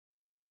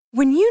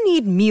When you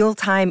need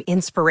mealtime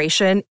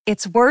inspiration,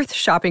 it's worth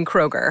shopping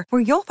Kroger,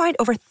 where you'll find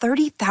over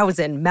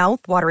 30,000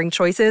 mouth-watering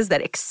choices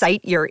that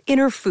excite your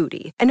inner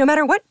foodie. And no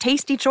matter what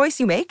tasty choice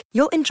you make,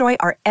 you'll enjoy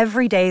our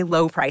everyday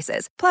low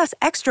prices, plus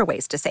extra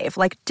ways to save,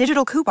 like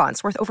digital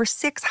coupons worth over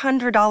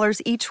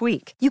 $600 each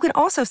week. You can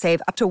also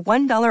save up to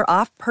 $1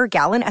 off per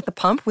gallon at the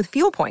pump with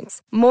fuel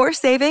points. More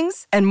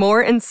savings and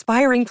more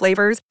inspiring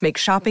flavors make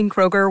shopping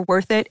Kroger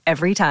worth it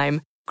every time.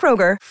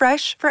 Kroger,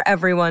 fresh for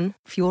everyone.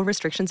 Fuel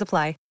restrictions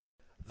apply.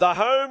 The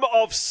home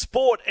of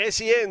sport,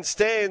 SEN,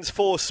 stands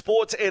for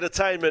Sports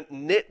Entertainment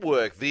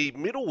Network. The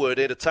middle word,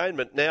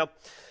 entertainment, now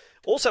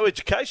also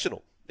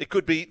educational. It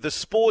could be the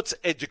Sports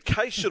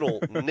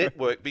Educational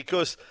Network,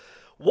 because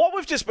what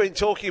we've just been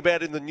talking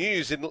about in the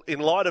news in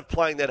light of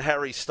playing that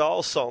Harry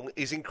Styles song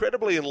is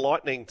incredibly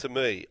enlightening to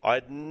me. I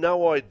had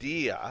no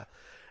idea.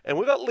 And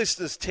we've got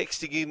listeners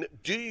texting in,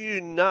 do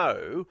you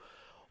know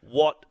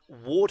what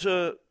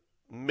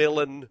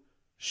watermelon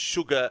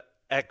sugar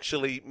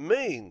actually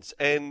means?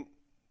 And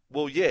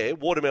well, yeah,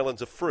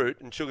 watermelon's a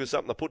fruit and sugar's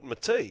something I put in my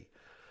tea.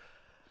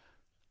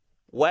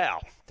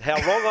 Wow, how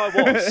wrong I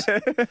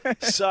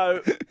was.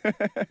 So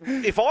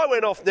if I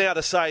went off now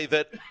to say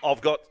that I'm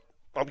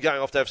going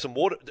off to have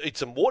eat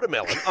some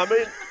watermelon, I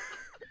mean,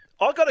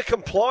 I've got a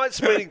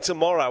compliance meeting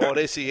tomorrow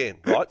on SEN,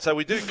 right? So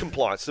we do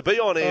compliance. To be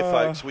on air,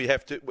 folks, we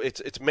have to.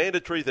 It's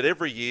mandatory that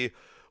every year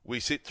we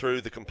sit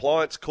through the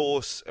compliance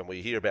course and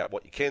we hear about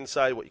what you can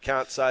say, what you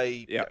can't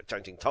say,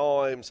 changing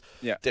times,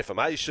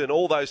 defamation,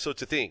 all those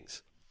sorts of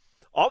things.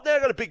 I've now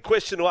got a big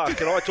question to ask.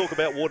 Can I talk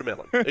about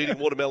watermelon, eating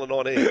watermelon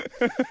on air?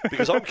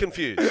 Because I'm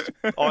confused.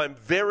 I'm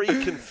very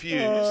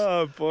confused.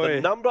 Oh, boy.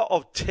 The number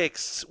of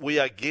texts we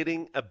are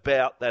getting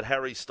about that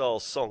Harry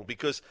Styles song,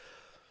 because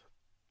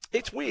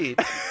it's weird,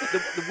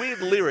 the weird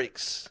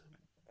lyrics,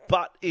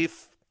 but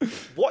if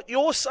what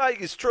you're saying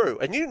is true,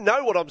 and you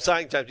know what I'm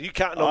saying, James,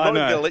 I'm not even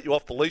going to let you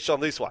off the leash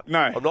on this one. No.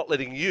 I'm not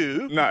letting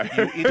you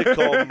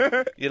intercom,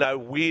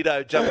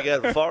 weirdo jumping out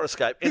of a fire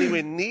escape,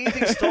 anywhere near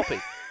this topic.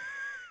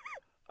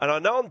 And I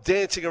know I'm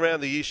dancing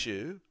around the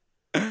issue,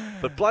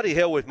 but bloody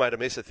hell, we've made a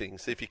mess of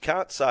things. If you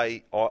can't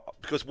say,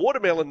 because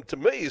watermelon to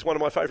me is one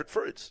of my favourite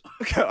fruits.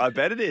 I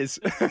bet it is.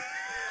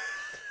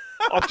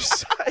 I'm just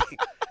saying.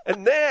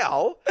 And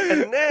now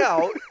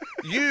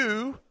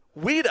you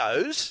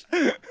weirdos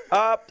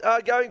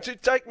are going to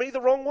take me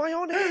the wrong way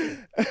on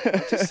air.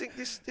 I just think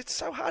it's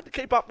so hard to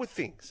keep up with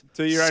things.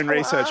 Do your own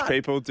research,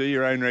 people. Do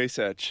your own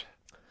research.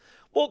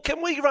 Well,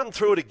 can we run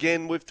through it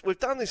again? We've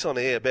done this on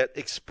air about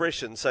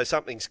expressions. So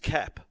something's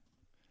cap.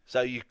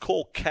 So you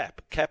call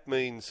cap. Cap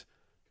means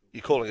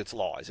you're calling it's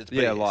lies. It's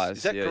BS. Yeah, lies.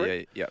 Is that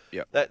correct?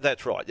 Yeah.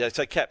 That's right. Yeah.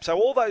 So cap. So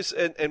all those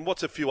and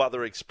what's a few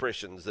other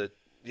expressions that,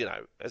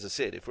 as I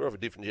said, if we're of a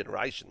different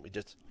generation, we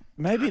just...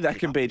 Maybe that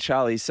can be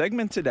Charlie's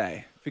segment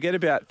today. Forget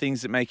about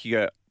things that make you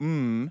go,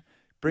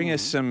 Bring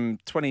us some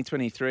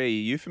 2023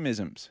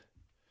 euphemisms.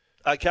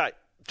 Okay.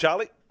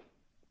 Charlie,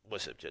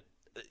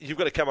 you've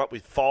got to come up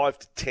with 5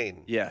 to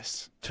 10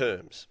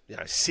 terms,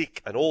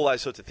 sick and all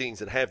those sorts of things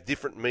that have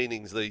different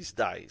meanings these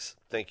days.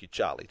 Thank you,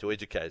 Charlie, to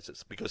educate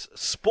us. Because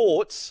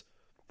sports,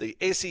 the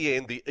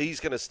SEN, the E's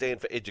going to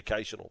stand for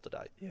educational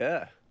today.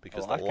 Yeah.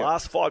 Because the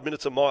last 5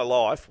 minutes of my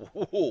life,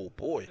 oh,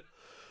 boy.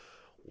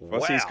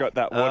 Vossie's got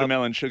that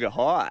watermelon sugar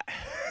high.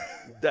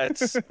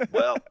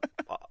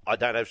 I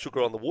don't have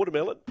sugar on the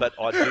watermelon, but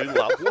I do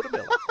love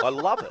watermelon. I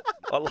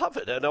love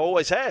it, and I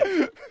always have.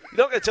 You're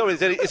not going to tell me, is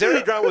there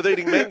any drama with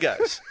eating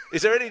mangoes?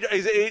 Is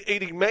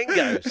eating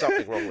mango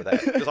something wrong with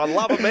that? Because I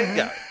love a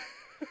mango.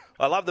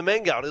 I love the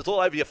mango, and it's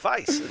all over your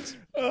face. It's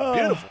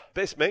beautiful.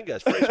 Best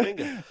mangoes, fresh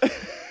mango.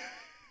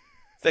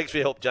 Thanks for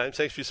your help, James.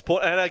 Thanks for your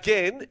support. And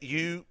again,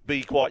 you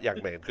be quiet,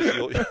 young man,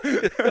 because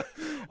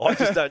I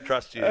just don't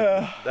trust you.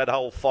 That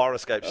whole fire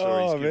escape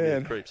story is giving me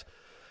the creeps.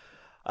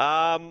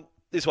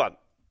 This one.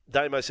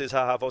 Damo says,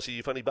 ha, Vossie,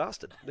 you funny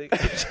bastard.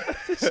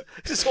 This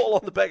is all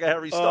on the back of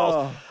Harry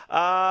Styles.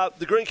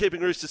 The Greenkeeping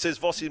Rooster says,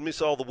 Vossie and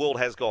Missile, the world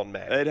has gone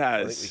mad. It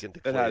has. I think we can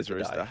declare today,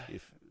 Rooster.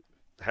 If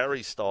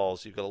Harry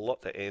Styles, you've got a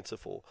lot to answer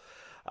for.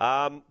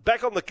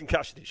 Back on the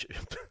concussion issue.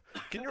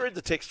 Can you read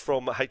the text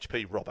from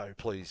HP Robbo,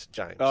 please,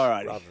 James? All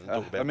right.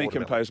 Let me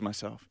compose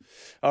myself.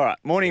 All right.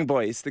 Morning,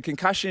 boys. The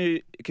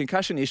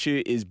concussion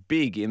issue is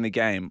big in the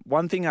game.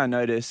 One thing I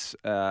notice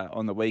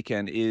on the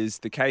weekend is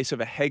the case of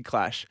a head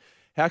clash.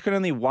 How can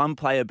only one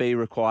player be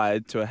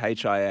required to a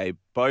HIA?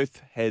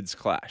 Both heads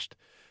clashed.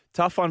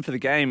 Tough one for the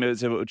game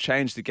as it would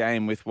change the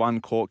game with one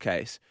court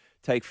case.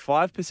 Take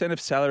 5% of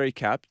salary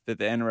cap that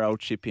the NRL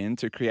chip in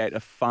to create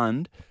a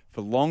fund for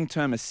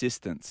long-term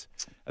assistance.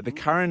 At the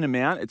current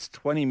amount, it's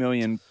 $20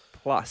 million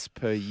plus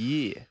per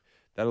year.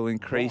 That'll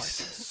increase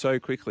so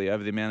quickly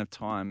over the amount of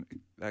time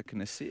that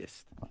can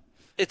assist.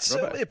 It's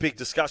certainly a big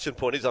discussion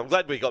point, isn't it? I'm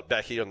glad we got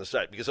back here on the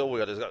straight because all we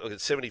got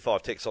is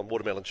 75 texts on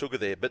watermelon sugar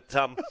there. But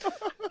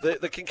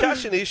the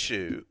concussion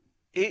issue,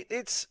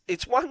 it's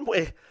one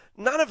where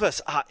none of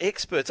us are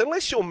experts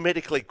unless you're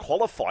medically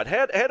qualified.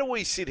 How do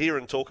we sit here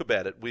and talk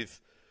about it with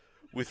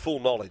with full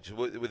knowledge,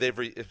 with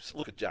every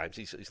look at James,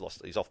 he's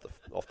lost, he's off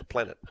the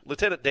planet.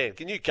 Lieutenant Dan,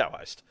 can you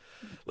co-host?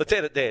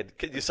 Lieutenant Dan,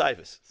 can you save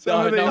us?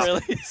 Some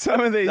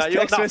of these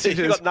text messages.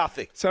 You got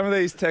nothing. Some of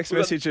these text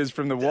messages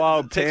from the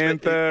Wild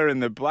Panther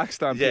and the Black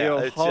Stump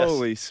Eel.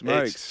 Holy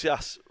smokes! It's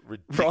just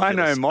ridiculous.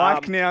 Rhino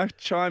Mike now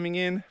chiming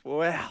in.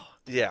 Wow.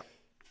 Yeah.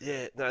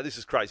 No, this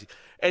is crazy.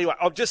 Anyway,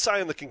 I'm just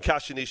saying the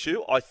concussion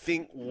issue. I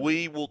think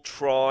we will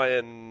try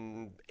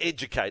and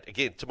educate.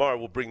 Again, tomorrow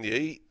we'll bring the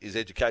E, is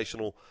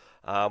educational.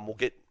 We'll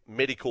get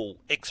medical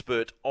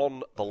expert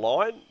on the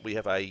line. We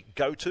have a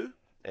go-to,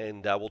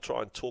 and we'll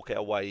try and talk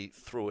our way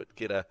through it,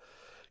 get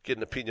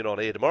an opinion on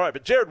air tomorrow.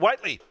 But Jared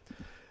Waitley,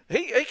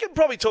 he can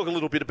probably talk a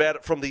little bit about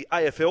it from the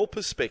AFL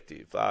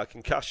perspective.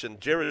 Concussion.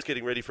 Jared's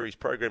getting ready for his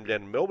program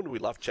down in Melbourne. We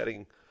love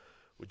chatting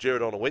with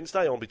Jared on a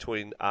Wednesday, on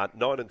between 9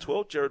 and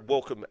 12. Jared,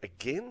 welcome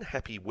again.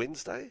 Happy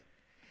Wednesday.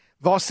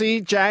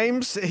 Vossi,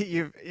 James,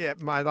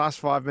 my last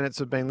 5 minutes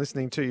have been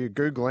listening to you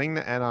Googling,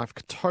 and I've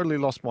totally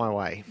lost my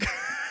way.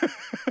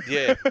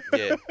 Yeah.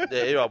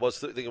 Here I was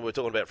thinking we were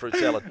talking about fruit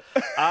salad.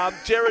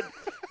 Jared,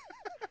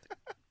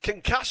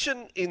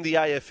 concussion in the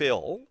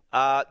AFL,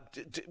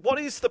 what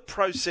is the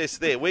process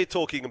there? We're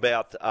talking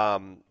about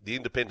the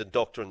independent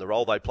doctor and the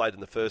role they played in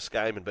the first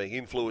game and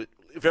being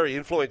very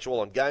influential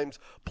on games,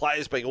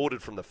 players being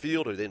ordered from the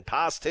field who then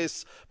pass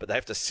tests, but they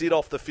have to sit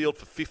off the field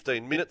for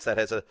 15 minutes. That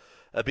has a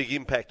big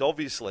impact,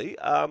 obviously.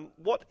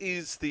 What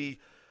is the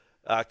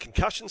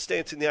concussion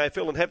stance in the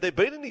AFL, and have there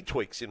been any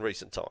tweaks in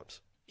recent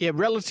times? Yeah,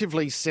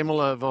 relatively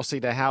similar,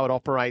 Vossi, to how it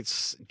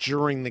operates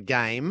during the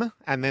game.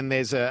 And then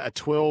there's a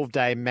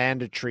 12-day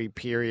mandatory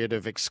period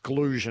of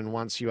exclusion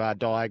once you are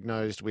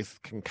diagnosed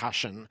with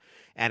concussion.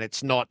 And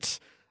it's not...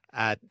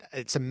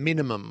 it's a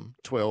minimum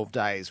 12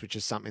 days, which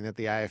is something that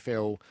the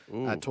AFL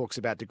talks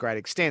about to great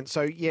extent.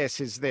 So, yes,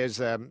 there's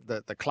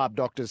the club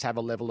doctors have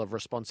a level of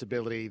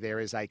responsibility. There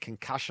is a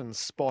concussion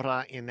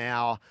spotter in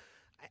our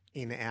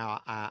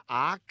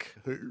ARC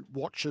who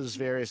watches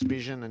various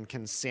vision and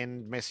can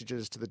send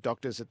messages to the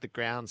doctors at the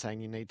ground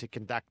saying you need to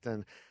conduct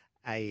an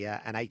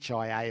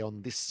HIA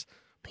on this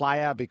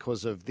player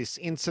because of this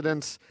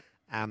incident.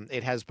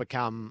 It has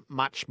become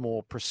much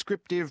more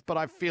prescriptive, but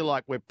I feel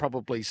like we're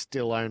probably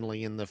still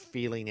only in the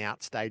feeling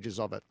out stages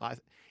of it.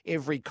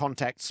 Every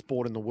contact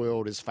sport in the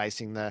world is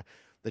facing the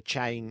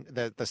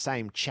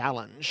same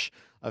challenge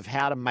of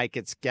how to make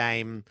its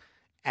game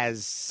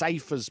as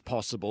safe as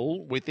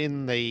possible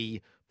within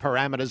the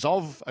parameters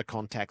of a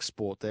contact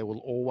sport. There will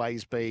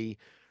always be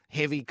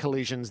heavy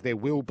collisions. There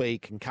will be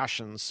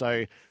concussions.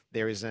 So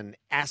there is an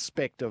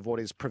aspect of what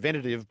is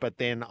preventative, but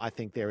then I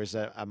think there is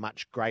a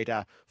much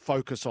greater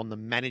focus on the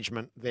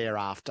management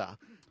thereafter.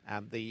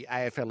 The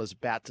AFL is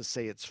about to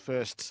see its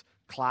first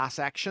class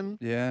action,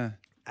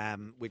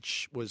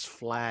 which was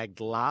flagged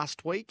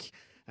last week.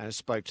 And I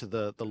spoke to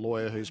the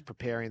lawyer who's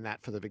preparing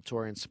that for the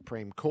Victorian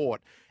Supreme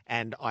Court.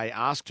 And I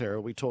asked her,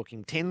 are we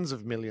talking tens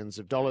of millions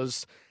of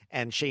dollars?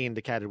 And she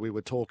indicated we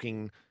were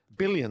talking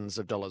billions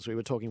of dollars. We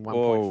were talking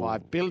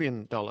 $1.5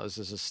 billion as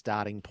a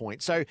starting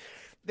point. So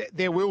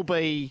there will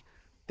be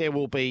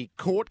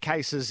court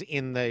cases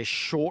in the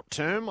short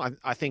term,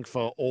 I think,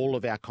 for all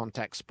of our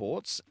contact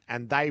sports,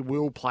 and they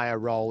will play a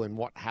role in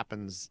what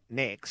happens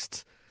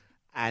next.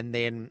 And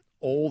then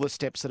all the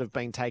steps that have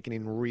been taken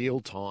in real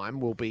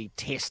time will be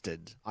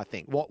tested, I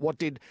think.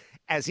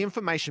 As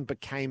information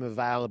became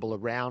available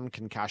around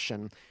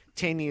concussion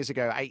 10 years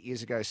ago, 8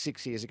 years ago,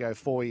 6 years ago,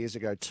 4 years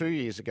ago, 2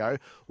 years ago,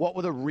 what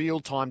were the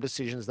real-time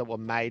decisions that were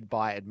made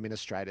by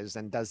administrators?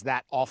 And does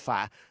that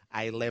offer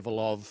a level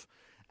of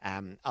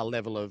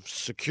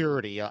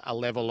security, a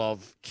level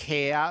of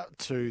care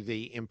to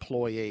the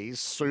employees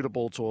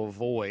suitable to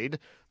avoid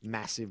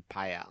massive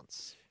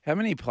payouts? How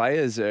many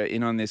players are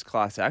in on this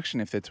class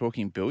action if they're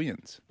talking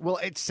billions? Well,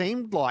 it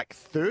seemed like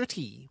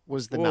 30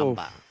 was the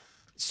number.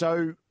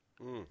 So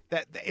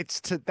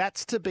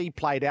that's to be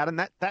played out, and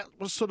that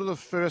was sort of the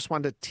first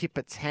one to tip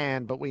its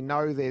hand, but we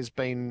know there's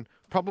been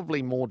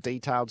probably more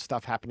detailed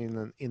stuff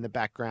happening in the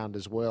background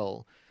as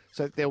well.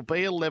 So there'll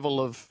be a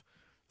level of,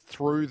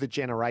 through the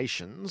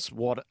generations,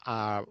 what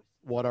are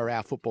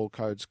our football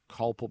codes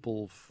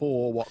culpable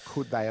for? What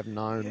could they have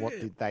known? What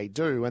did they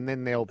do? And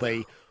then there'll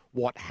be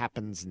what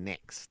happens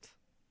next.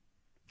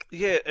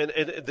 Yeah, and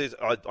there's,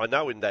 I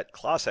know in that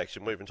class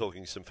action we've been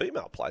talking to some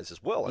female players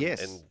as well. And,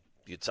 yes. And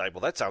you'd say, well,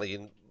 that's only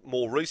in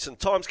more recent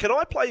times. Can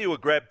I play you a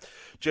grab,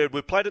 Jared?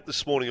 We played it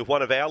this morning of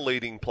one of our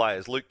leading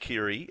players, Luke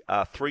Keary,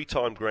 a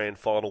three-time grand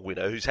final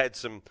winner who's had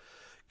some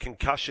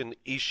concussion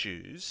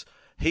issues.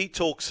 He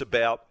talks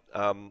about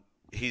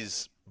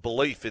his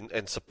belief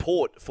and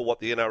support for what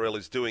the NRL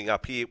is doing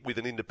up here with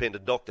an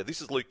independent doctor.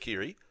 This is Luke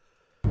Keary.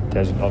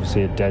 There's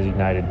obviously a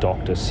designated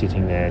doctor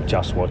sitting there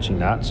just watching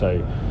that.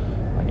 So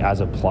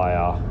as a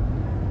player,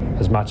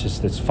 as much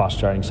as it's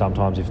frustrating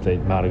sometimes if they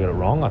might have got it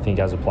wrong, I think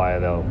as a player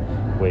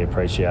we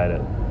appreciate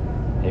it.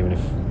 Even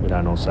if we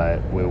don't all say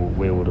it,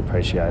 we would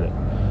appreciate it,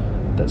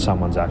 that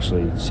someone's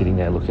actually sitting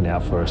there looking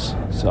out for us.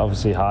 It's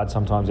obviously hard.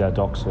 Sometimes our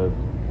docs are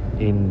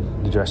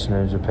in the dressing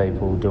rooms with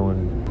people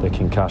doing the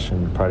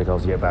concussion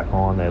protocols to get back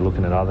on. They're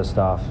looking at other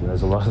stuff.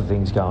 There's a lot of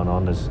things going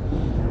on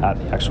at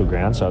the actual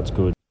ground, so it's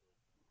good.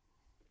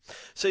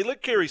 See,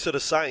 Luke Keary's sort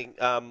of saying,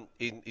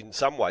 in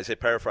some ways, they're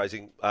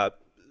paraphrasing,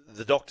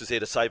 the doctor's there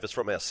to save us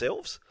from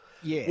ourselves.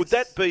 Yes. Would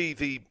that be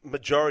the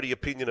majority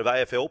opinion of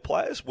AFL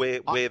players, where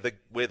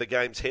the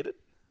game's headed?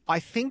 I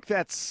think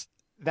that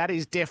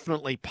is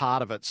definitely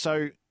part of it.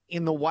 So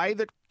in the way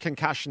that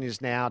concussion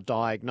is now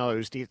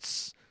diagnosed,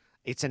 it's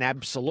an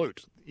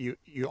absolute. You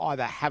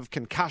either have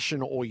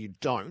concussion or you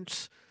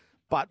don't.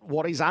 But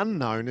what is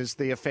unknown is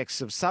the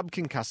effects of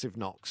subconcussive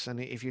knocks. And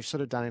if you've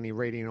sort of done any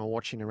reading or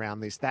watching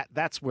around this,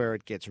 that's where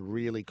it gets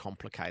really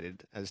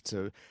complicated as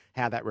to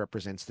how that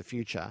represents the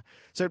future.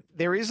 So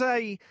there is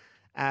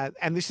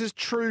and this is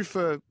true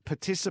for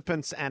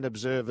participants and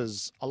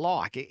observers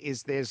alike,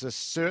 there's a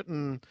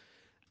certain,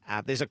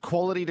 there's a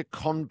quality to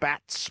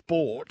combat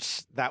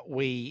sports that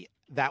we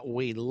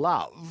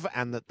love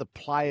and that the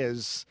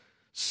players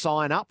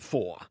sign up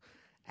for.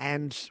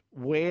 And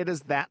where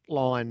does that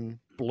line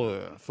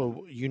blur?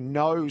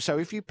 So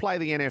if you play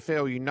the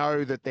NFL, you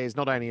know that there's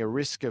not only a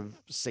risk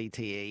of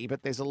CTE,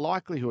 but there's a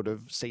likelihood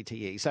of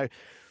CTE. So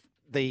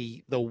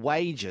the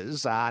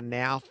wages are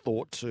now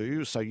thought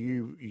to, so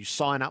you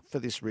sign up for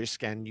this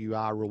risk and you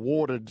are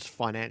rewarded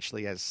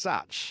financially as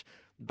such.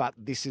 But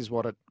this is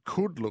what it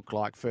could look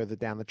like further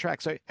down the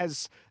track. So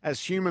as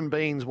human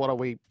beings, what are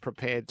we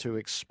prepared to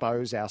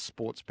expose our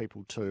sports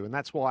people to? And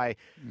that's why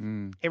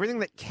everything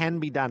that can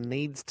be done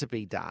needs to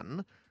be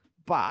done.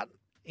 But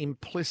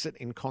implicit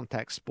in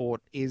contact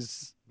sport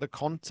is the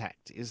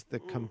contact, is the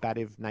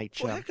combative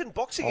nature. Well, how can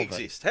boxing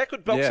exist? How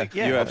could boxing?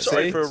 Yeah. I'm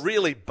sorry for a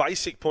really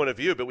basic point of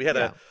view, but we had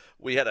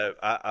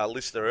a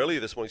listener earlier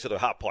this morning, sort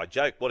of half pie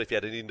joke. What if you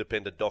had an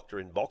independent doctor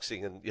in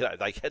boxing, and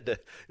they had the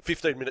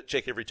 15-minute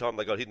check every time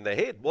they got hit in the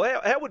head?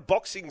 Well, how would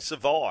boxing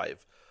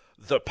survive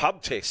the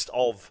pub test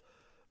of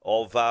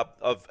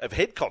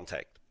head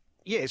contact?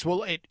 Yes,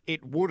 well,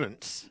 it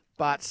wouldn't,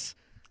 but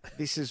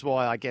this is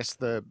why I guess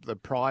the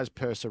prize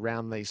purse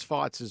around these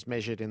fights is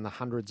measured in the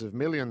hundreds of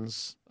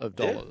millions of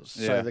dollars.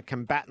 Yeah. So the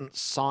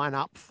combatants sign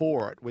up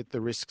for it with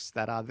the risks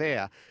that are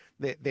there.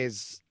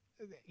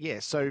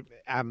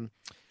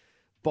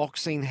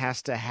 Boxing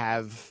has to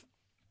have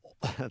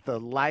the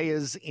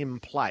layers in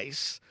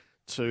place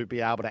to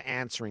be able to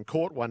answer in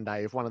court one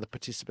day if one of the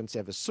participants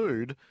ever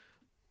sued,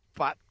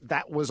 but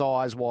that was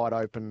eyes wide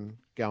open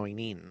going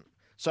in.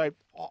 So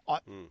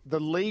the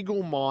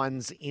legal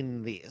minds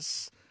in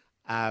this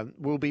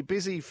will be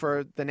busy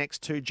for the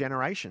next 2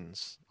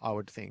 generations, I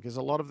would think, because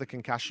a lot of the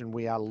concussion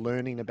we are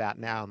learning about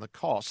now and the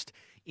cost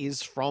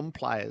is from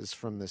players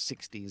from the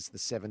 60s, the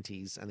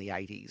 70s and the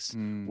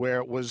 80s, where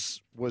it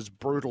was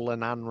brutal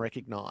and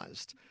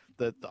unrecognised.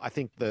 I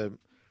think the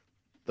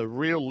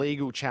real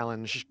legal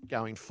challenge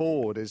going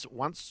forward is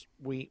once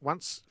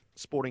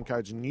sporting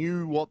codes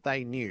knew what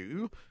they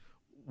knew,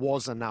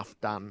 was enough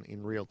done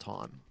in real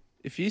time.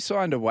 If you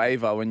signed a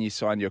waiver when you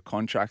signed your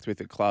contract with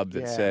a club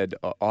that said,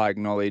 I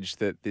acknowledge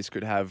that this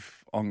could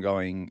have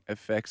ongoing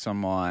effects on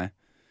my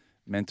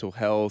mental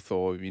health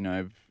or,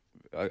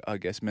 I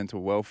guess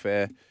mental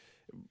welfare,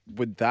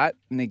 would that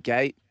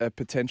negate a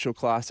potential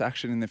class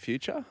action in the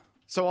future?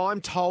 So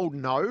I'm told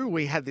no.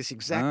 We had this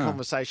exact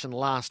conversation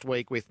last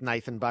week with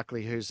Nathan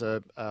Buckley, who's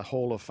a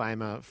Hall of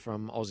Famer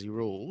from Aussie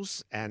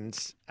Rules, and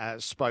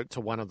spoke to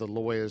one of the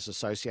lawyers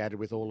associated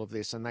with all of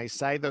this. And they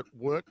say that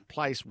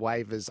workplace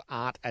waivers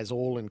aren't as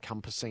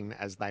all-encompassing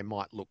as they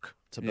might look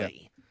to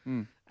be.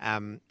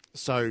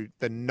 So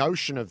the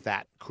notion of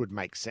that could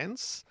make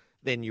sense.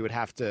 Then you would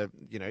have to,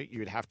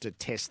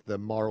 test the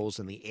morals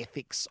and the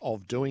ethics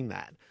of doing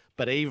that.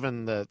 But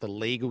even the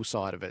legal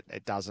side of it,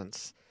 it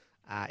doesn't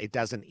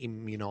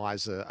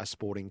immunise a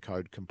sporting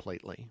code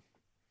completely.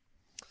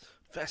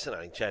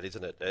 Fascinating chat,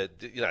 isn't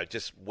it?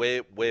 Just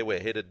where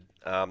we're headed,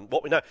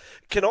 what we know.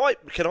 Can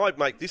I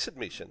make this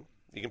admission?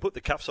 You can put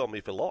the cuffs on me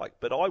if you like,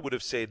 but I would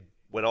have said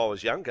when I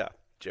was younger,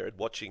 Jared,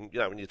 watching,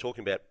 when you're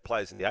talking about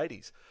players in the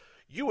 80s,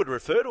 you would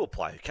refer to a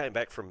player who came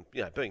back from,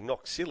 being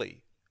knocked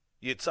silly.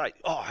 You'd say,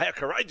 "Oh, how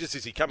courageous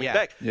is he coming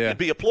back?" Yeah. You'd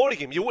be applauding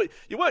him. You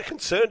weren't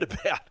concerned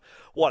about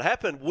what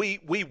happened. We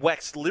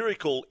waxed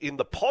lyrical in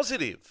the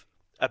positive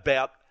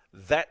about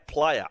that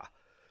player,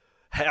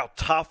 how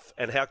tough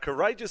and how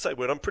courageous they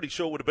were. And I'm pretty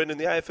sure it would have been in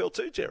the AFL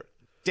too, Jared.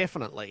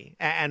 Definitely.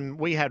 And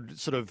we had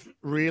sort of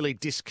really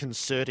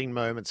disconcerting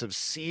moments of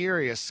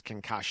serious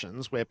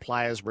concussions where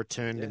players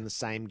returned in the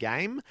same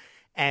game.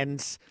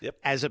 And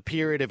as a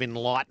period of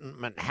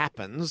enlightenment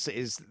happens,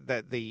 is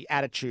that the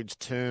attitudes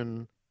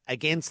turn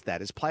against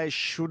that, as players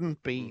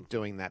shouldn't be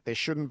doing that. There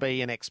shouldn't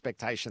be an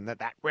expectation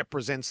that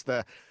represents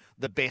the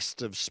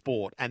best of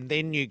sport. And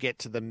then you get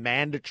to the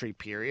mandatory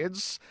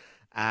periods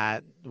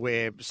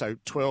where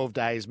 12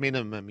 days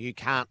minimum, you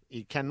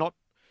cannot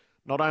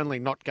not only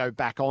not go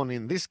back on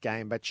in this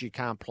game, but you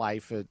can't play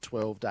for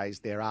 12 days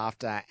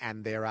thereafter.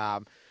 And there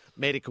are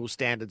medical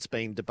standards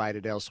being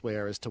debated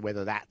elsewhere as to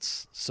whether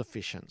that's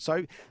sufficient.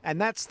 So, and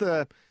that's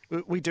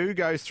we do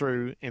go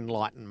through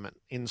enlightenment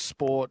in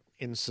sport,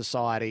 in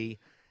society.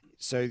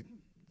 So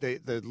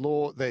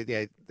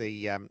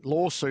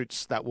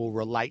lawsuits that will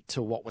relate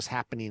to what was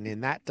happening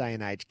in that day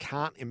and age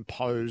can't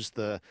impose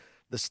the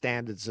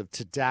standards of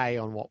today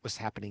on what was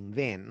happening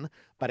then,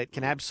 but it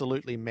can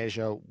absolutely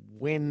measure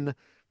when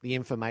the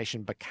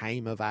information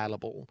became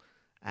available.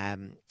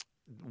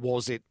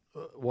 Was it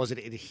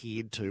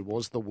adhered to?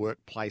 Was the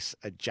workplace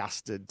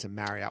adjusted to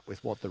marry up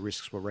with what the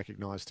risks were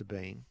recognised to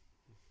be?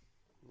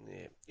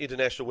 Yeah.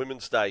 International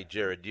Women's Day,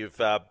 Jared. You've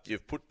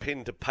put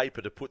pen to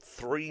paper to put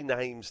 3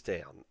 names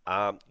down.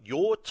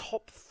 Your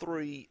top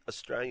 3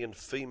 Australian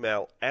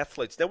female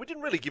athletes. Now, we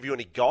didn't really give you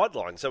any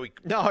guidelines, so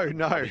No.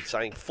 Are we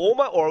saying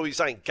former or are we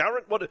saying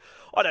current?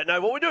 I don't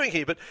know what we're doing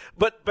here,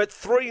 but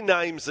 3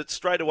 names that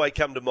straight away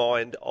come to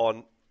mind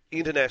on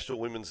International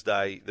Women's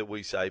Day that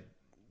we say,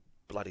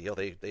 bloody hell,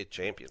 they're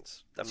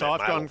champions. So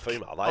male or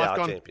female, they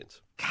are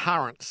champions.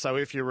 Current. So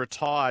if you're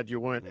retired, you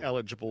weren't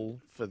eligible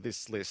for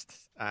this list,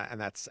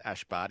 and that's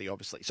Ash Barty,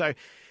 obviously. So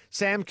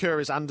Sam Kerr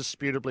is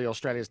undisputably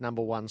Australia's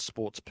number 1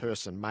 sports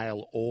person,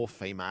 male or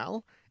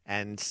female,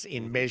 and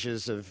in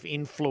measures of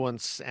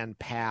influence and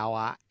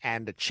power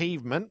and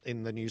achievement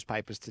in the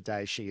newspapers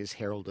today, she is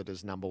heralded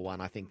as number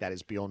 1. I think that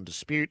is beyond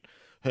dispute.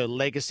 Her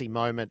legacy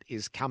moment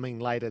is coming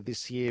later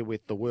this year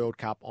with the World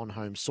Cup on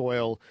home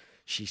soil.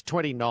 She's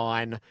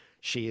 29.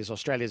 She is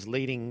Australia's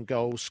leading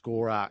goal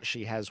scorer.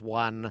 She has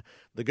won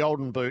the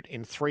Golden Boot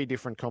in 3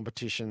 different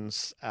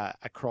competitions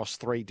across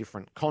 3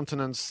 different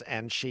continents,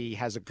 and she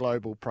has a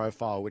global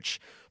profile which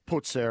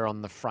puts her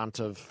on the front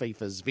of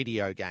FIFA's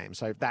video game.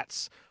 So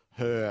that's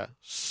her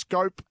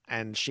scope,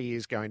 and she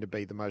is going to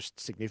be the most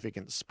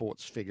significant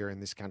sports figure in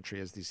this country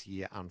as this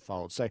year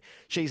unfolds. So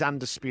she's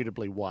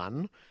undisputably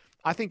 1.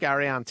 I think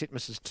Ariarne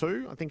Titmus is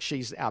 2. I think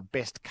she's our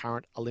best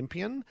current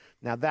Olympian.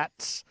 Now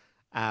that's...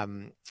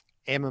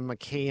 Emma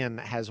McKeon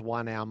has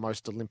won our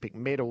most Olympic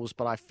medals,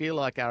 but I feel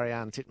like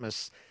Ariarne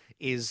Titmus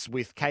is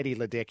with Katie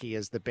Ledecky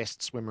as the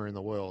best swimmer in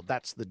the world.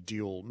 That's the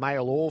dual,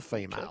 male or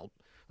female,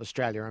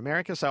 Australia,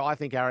 America. So I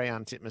think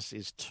Ariarne Titmus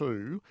is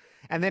 2.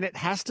 And then it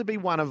has to be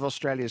one of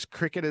Australia's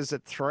cricketers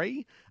at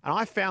 3. And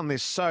I found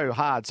this so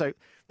hard. So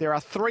there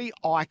are 3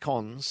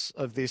 icons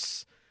of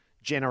this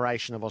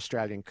generation of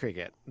Australian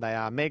cricket. They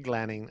are Meg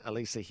Lanning,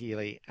 Elisa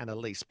Healy and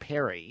Elise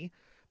Perry.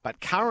 But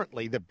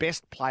currently, the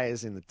best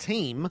players in the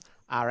team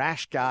are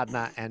Ash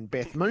Gardner and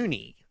Beth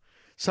Mooney.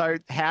 So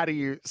how do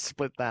you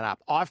split that up?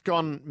 I've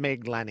gone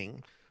Meg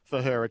Lanning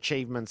for her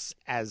achievements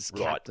as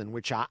captain,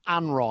 which are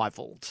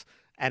unrivaled.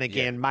 And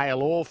again,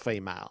 male or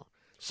female.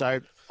 So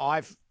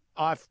I've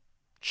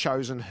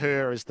chosen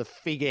her as the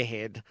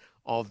figurehead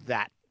of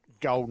that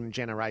golden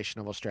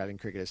generation of Australian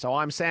cricketers. So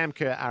I'm Sam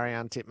Kerr,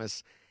 Ariarne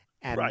Titmus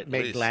and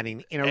Meg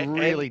Lanning in a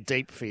really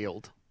deep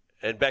field.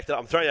 And back to,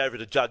 I'm throwing over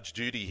to Judge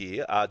Judy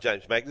here,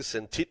 James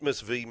Magnuson,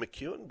 Titmus v.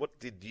 McEwen. What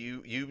did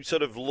you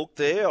sort of look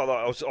there?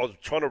 I was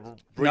trying to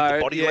read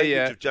the body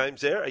language of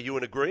James there. Are you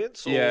in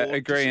agreement? Yeah,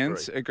 agreement.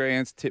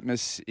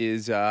 Titmus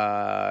is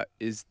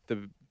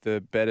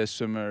the better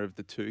swimmer of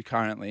the 2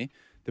 currently.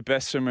 The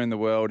best swimmer in the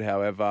world,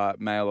 however,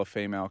 male or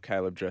female,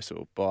 Caleb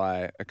Dressel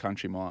by a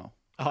country mile.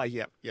 Oh,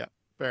 yeah,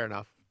 fair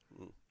enough.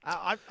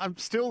 I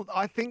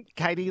think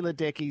Katie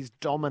Ledecky's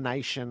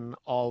domination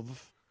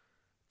of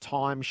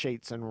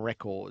timesheets and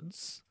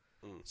records.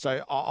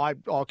 So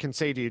I'll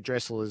concede to you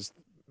Dressel is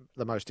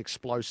the most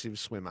explosive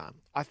swimmer.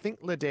 I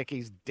think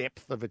Ledecky's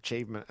depth of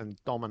achievement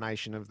and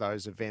domination of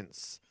those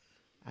events,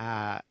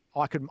 I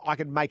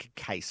could make a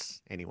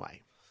case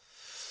anyway.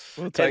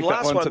 We'll take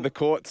that one to the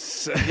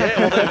courts. Yeah,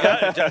 well,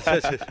 there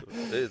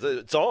you go.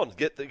 It's on.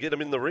 Get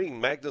them in the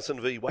ring. Magnuson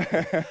v. Wade.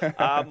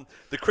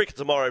 The cricket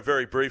tomorrow,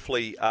 very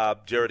briefly,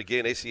 Jared,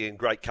 again, SEN,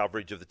 great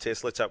coverage of the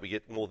test. Let's hope we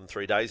get more than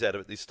 3 days out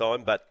of it this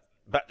time. But,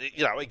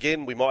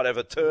 again, we might have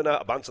a Turner,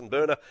 a Bunsen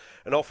burner,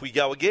 and off we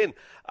go again.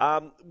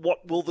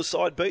 What will the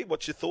side be?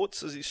 What's your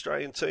thoughts as the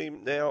Australian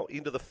team now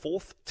into the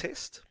 4th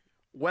test?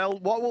 Well,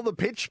 what will the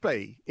pitch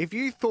be? If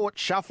you thought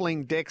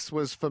shuffling decks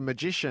was for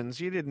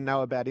magicians, you didn't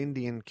know about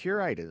Indian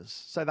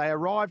curators. So they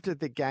arrived at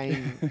the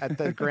game at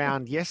the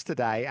ground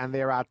yesterday, and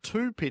there are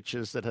 2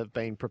 pitches that have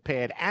been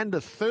prepared and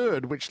a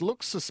third, which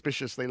looks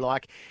suspiciously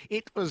like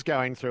it was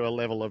going through a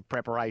level of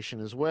preparation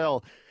as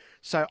well.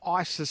 So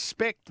I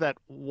suspect that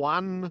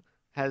one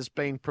has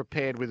been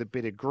prepared with a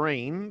bit of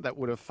green that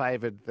would have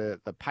favoured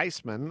the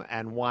paceman,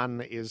 and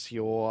one is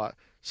your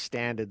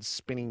standard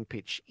spinning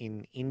pitch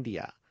in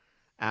India.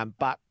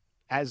 But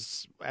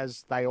as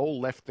they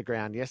all left the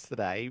ground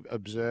yesterday,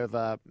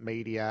 observer,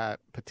 media,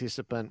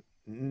 participant,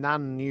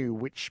 none knew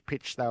which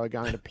pitch they were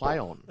going to play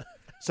on.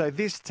 So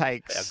this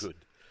takes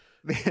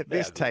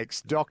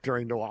takes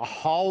doctoring to a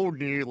whole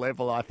new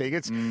level, I think.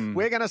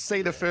 We're going to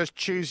see the first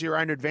choose your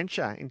own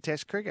adventure in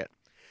Test cricket.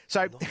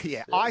 So,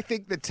 I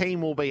think the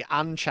team will be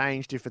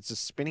unchanged if it's a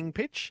spinning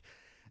pitch.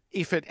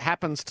 If it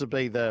happens to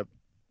be the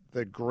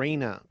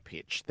greener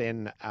pitch,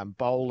 then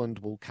Boland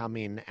will come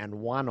in and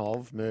one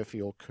of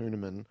Murphy or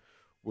Kuhnemann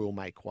will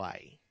make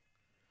way.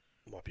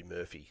 Might be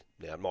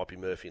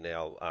Murphy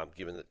now,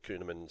 given that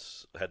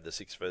Kuhnemann's had the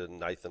 6 for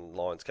Nathan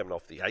Lyons coming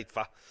off the 8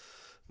 for.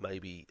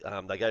 maybe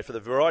they go for the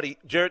variety.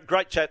 Jared,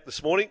 great chat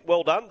this morning.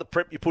 Well done. The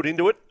prep you put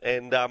into it,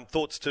 and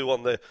thoughts too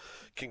on the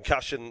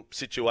concussion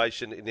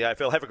situation in the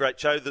AFL. Have a great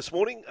show this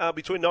morning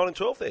between 9 and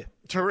 12 there.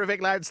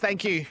 Terrific, lads.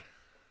 Thank you.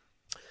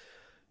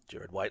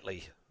 Jared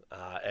Waitley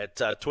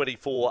at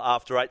 24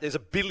 after 8. There's a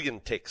billion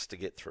texts to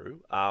get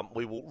through.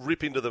 We will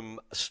rip into them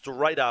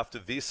straight after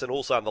this and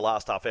also in the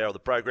last half hour of the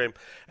program.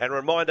 And a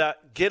reminder,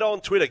 get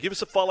on Twitter. Give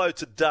us a follow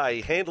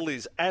today. Handle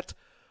is at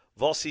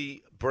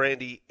Vossi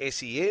Brandy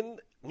SEN.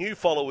 New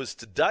followers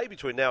today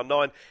between now and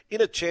 9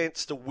 in a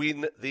chance to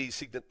win the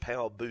Signet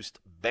Power Boost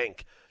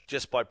Bank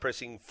just by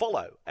pressing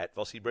follow at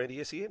Vossi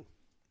Brandy SEN.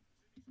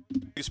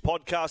 This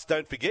podcast,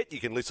 don't forget, you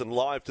can listen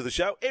live to the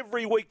show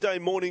every weekday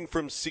morning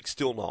from 6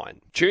 till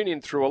 9. Tune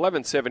in through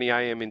 11:70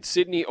 a.m. in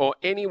Sydney or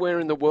anywhere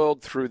in the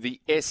world through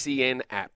the SEN app.